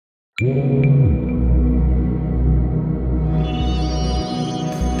What's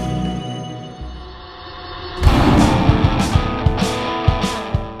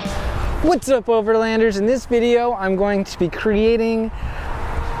up, Overlanders? In this video, I'm going to be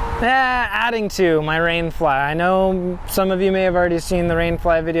adding to my rainfly. I know some of you may have already seen the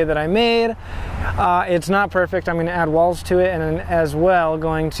rainfly video that I made. It's not perfect. I'm going to add walls to it, and as well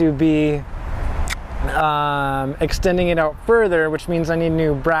going to be extending it out further, which means I need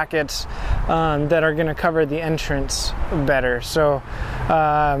new brackets that are going to cover the entrance better. So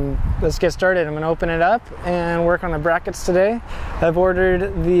let's get started. I'm going to open it up and work on the brackets today. I've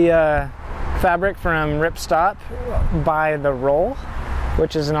ordered the fabric from Ripstop by the Roll,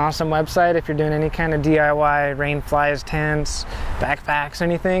 which is an awesome website if you're doing any kind of DIY, rainflies, tents, backpacks,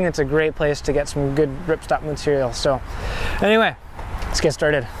 anything. It's a great place to get some good Ripstop material. So anyway, let's get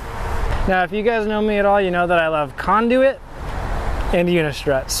started. Now, if you guys know me at all, you know that I love conduit and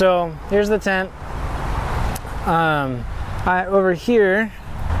unistrut. So here's the tent. Over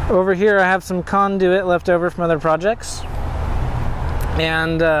here I have some conduit left over from other projects,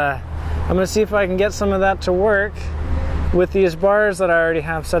 and I'm gonna see if I can get some of that to work with these bars that I already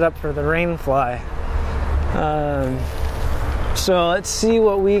have set up for the rainfly. So let's see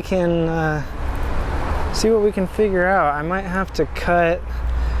what we can figure out. I might have to cut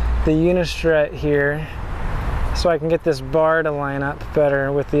the unistrut here so I can get this bar to line up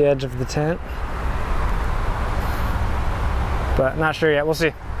better with the edge of the tent, but not sure yet. We'll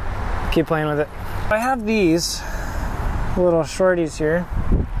see. Keep playing with it. I have these little shorties here,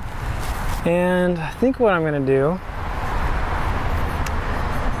 and I think what I'm gonna do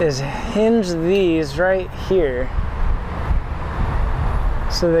is hinge these right here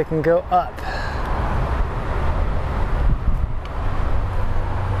so they can go up.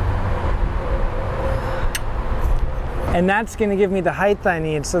 And that's gonna give me the height I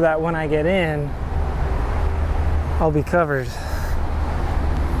need so that when I get in, I'll be covered.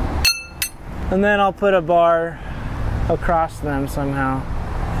 And then I'll put a bar across them somehow.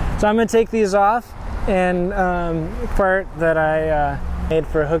 So I'm gonna take these off, and part that I made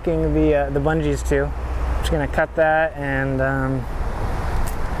for hooking the bungees to. I'm just gonna cut that and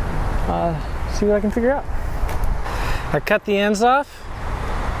see what I can figure out. I cut the ends off,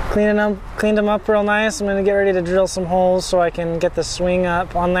 cleaned them up real nice. I'm gonna get ready to drill some holes so I can get the swing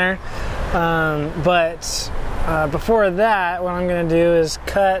up on there. But before that, what I'm gonna do is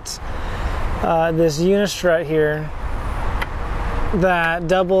cut this unistrut here that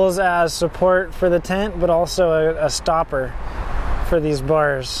doubles as support for the tent, but also a stopper for these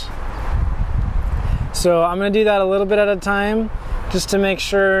bars. So I'm gonna do that a little bit at a time just to make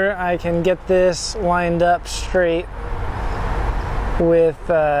sure I can get this lined up straight with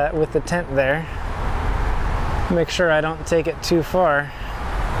the tent there. Make sure I don't take it too far.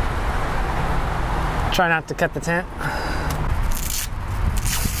 Try not to cut the tent.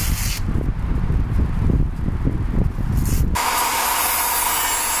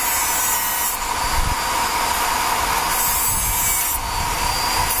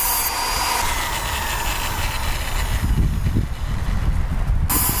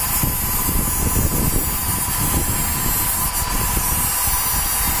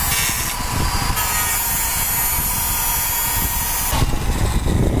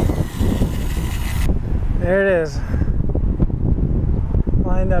 There it is,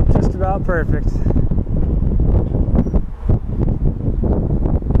 lined up just about perfect.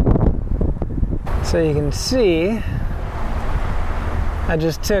 So you can see, I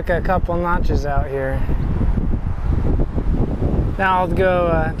just took a couple notches out here. Now I'll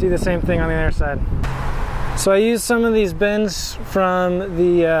go do the same thing on the other side. So I used some of these bends from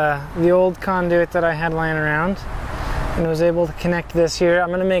the old conduit that I had lying around, and I was able to connect this here. I'm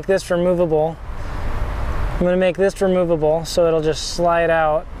going to make this removable. So it'll just slide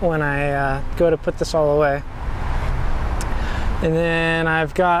out when I go to put this all away. And then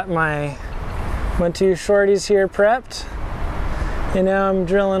I've got my two shorties here prepped, and now I'm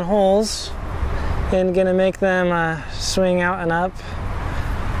drilling holes and gonna make them swing out and up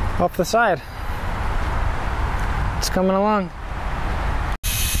off the side. It's coming along.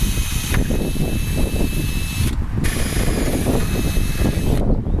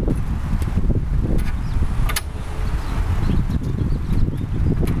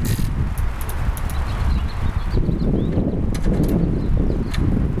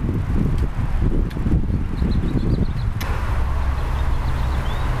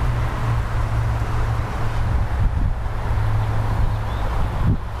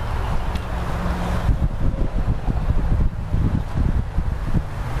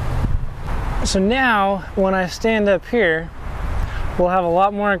 So now when I stand up here, we'll have a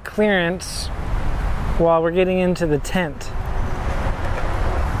lot more clearance while we're getting into the tent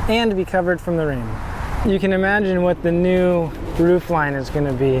and be covered from the rain. You can imagine what the new roof line is going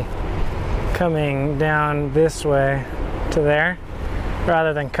to be coming down this way to there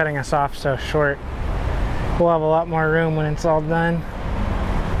rather than cutting us off so short. We'll have a lot more room when it's all done.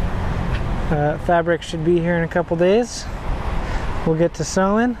 Fabric should be here in a couple days. We'll get to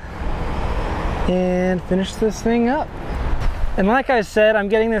sewing and finish this thing up. And like I said, I'm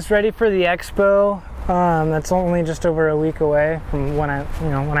getting this ready for the expo. That's only just over a week away from when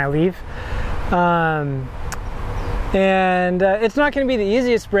I leave. It's not going to be the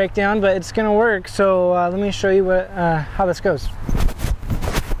easiest breakdown, but it's going to work. So let me show you how this goes.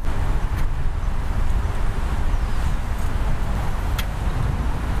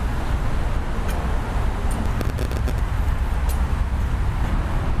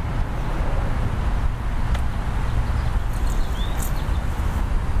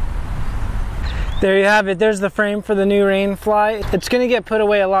 There you have it. There's the frame for the new rainfly. It's going to get put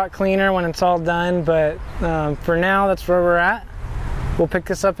away a lot cleaner when it's all done, but for now, that's where we're at. We'll pick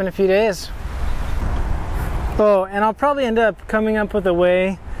this up in a few days. Oh, and I'll probably end up coming up with a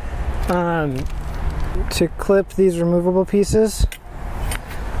way to clip these removable pieces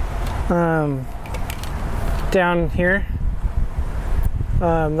down here.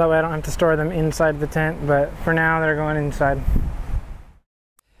 That way I don't have to store them inside the tent, but for now they're going inside.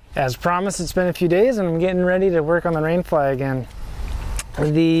 As promised, it's been a few days and I'm getting ready to work on the rainfly again.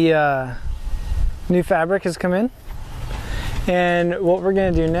 The new fabric has come in, and what we're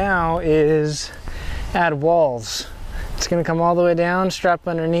going to do now is add walls. It's going to come all the way down, strap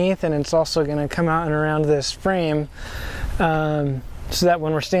underneath, and it's also going to come out and around this frame so that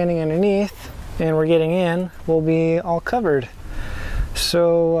when we're standing underneath and we're getting in, we'll be all covered.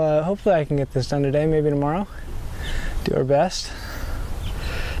 So hopefully I can get this done today, maybe tomorrow. Do our best.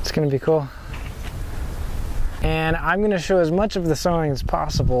 It's going to be cool. And I'm going to show as much of the sewing as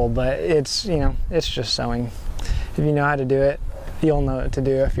possible, but it's just sewing. If you know how to do it, you'll know what to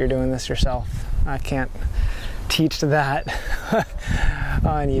do if you're doing this yourself. I can't teach that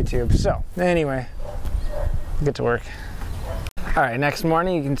on YouTube. So anyway, get to work. All right, next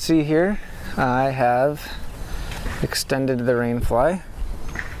morning you can see here I have extended the rainfly,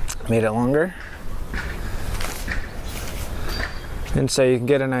 made it longer. And so you can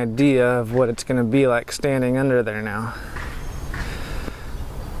get an idea of what it's going to be like standing under there now.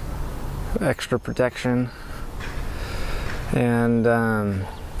 Extra protection. And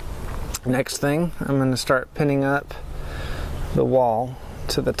next thing, I'm going to start pinning up the wall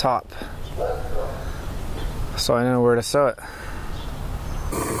to the top so I know where to sew it.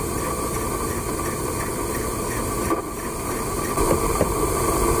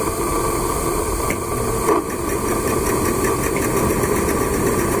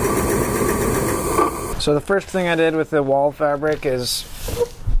 So the first thing I did with the wall fabric is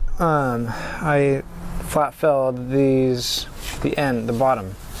I flat felled the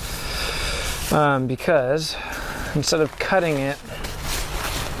bottom, because instead of cutting it,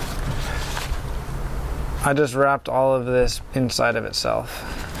 I just wrapped all of this inside of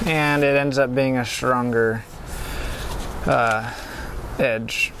itself, and it ends up being a stronger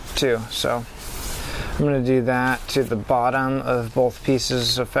edge too. So I'm going to do that to the bottom of both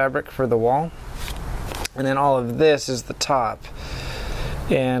pieces of fabric for the wall. And then all of this is the top,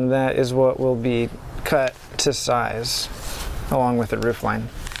 and that is what will be cut to size along with the roof line.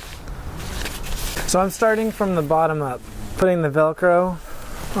 So I'm starting from the bottom up, putting the Velcro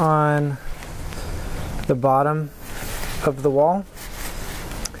on the bottom of the wall.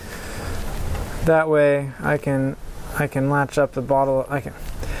 That way I can latch up the bottle.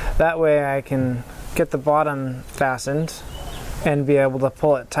 That way I can get the bottom fastened and be able to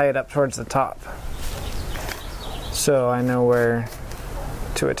pull it tight up towards the top, so I know where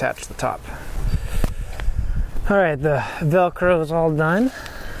to attach the top. Alright, the Velcro is all done.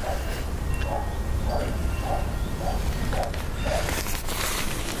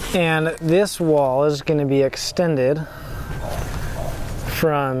 And this wall is going to be extended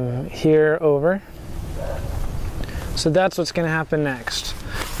from here over. So that's what's going to happen next.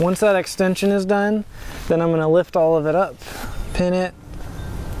 Once that extension is done, then I'm going to lift all of it up, pin it,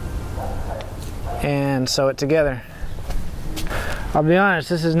 and sew it together. I'll be honest,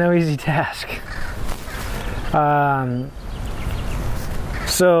 this is no easy task.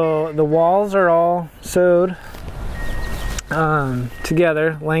 So the walls are all sewed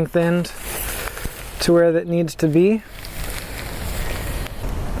together, lengthened to where that needs to be.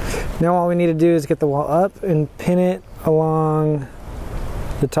 Now all we need to do is get the wall up and pin it along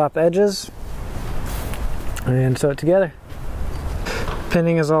the top edges and sew it together.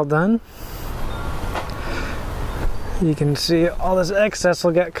 Pinning is all done. You can see all this excess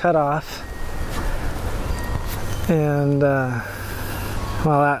will get cut off. And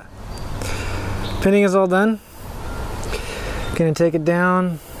while that pinning is all done, gonna take it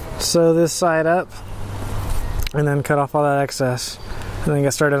down, sew this side up, and then cut off all that excess, and then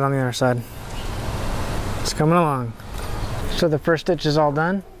get started on the other side. It's coming along. So the first stitch is all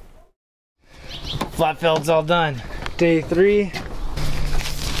done. Flat felt's all done. Day 3.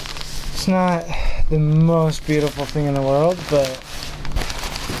 It's not the most beautiful thing in the world, but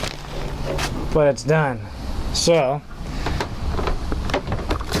it's done. So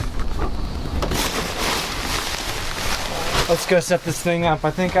let's go set this thing up. I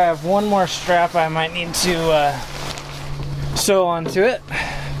think I have one more strap I might need to sew onto it,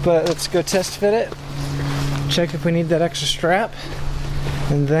 but let's go test fit it, check if we need that extra strap,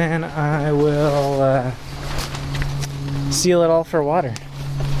 and then I will seal it all for water.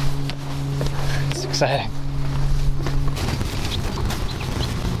 It's exciting.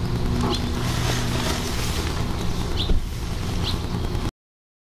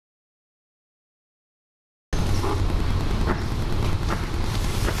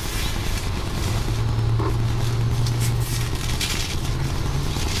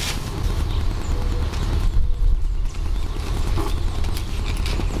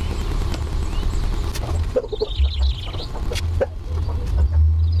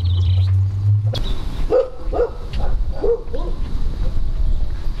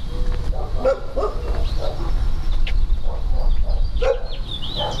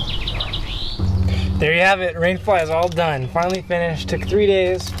 There you have it. Rainfly is all done. Finally finished. Took 3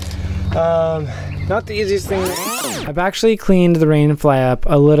 days. Not the easiest thing. I've actually cleaned the Rainfly up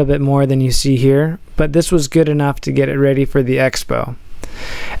a little bit more than you see here, but this was good enough to get it ready for the expo.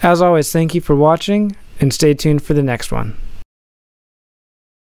 As always, thank you for watching, and stay tuned for the next one.